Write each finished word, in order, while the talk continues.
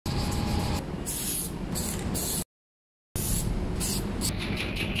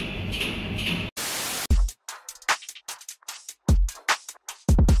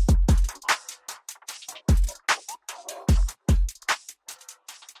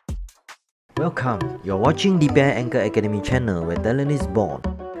Welcome, you're watching DPI Anchor Academy channel where talent is born.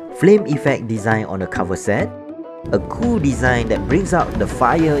 Flame effect design on the cover set, a cool design that brings out the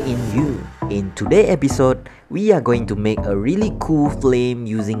fire in you. In today's episode, we are going to make a really cool flame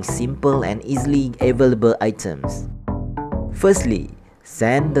using simple and easily available items. Firstly,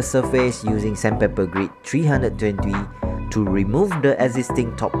 sand the surface using Sandpaper grid 320 to remove the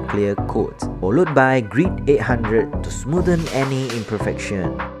existing top clear coat, followed by grid 800 to smoothen any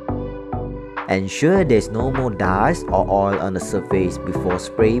imperfection. Ensure there's no more dust or oil on the surface before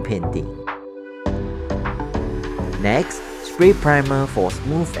spray painting. Next, spray primer for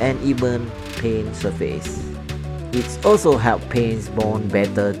smooth and even paint surface. It also helps paints bond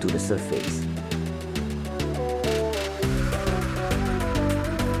better to the surface.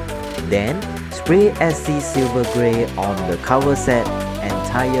 Then, spray SC silver grey on the cover set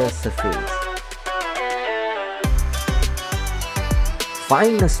entire surface.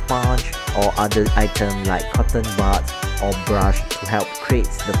 Find a sponge or other item like cotton buds or brush to help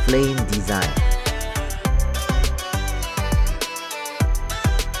create the flame design.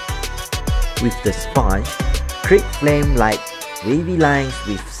 With the sponge, create flame like wavy lines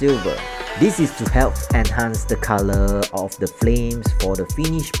with silver. This is to help enhance the color of the flames for the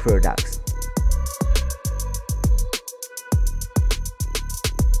finished products.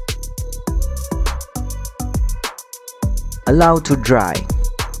 Allow to dry.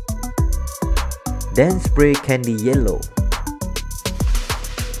 Then spray candy yellow,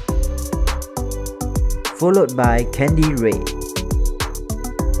 followed by candy red.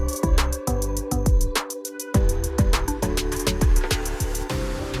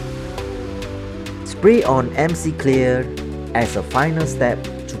 Spray on MC Clear as a final step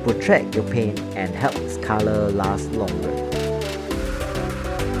to protect your paint and help its color last longer.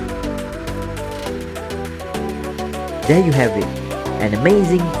 There you have it, an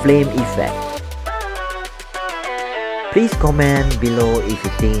amazing flame effect. Please comment below if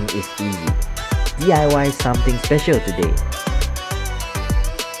you think it's easy. DIY something special today.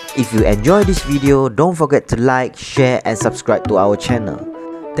 If you enjoyed this video, don't forget to like, share and subscribe to our channel.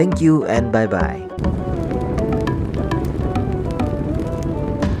 Thank you and bye bye.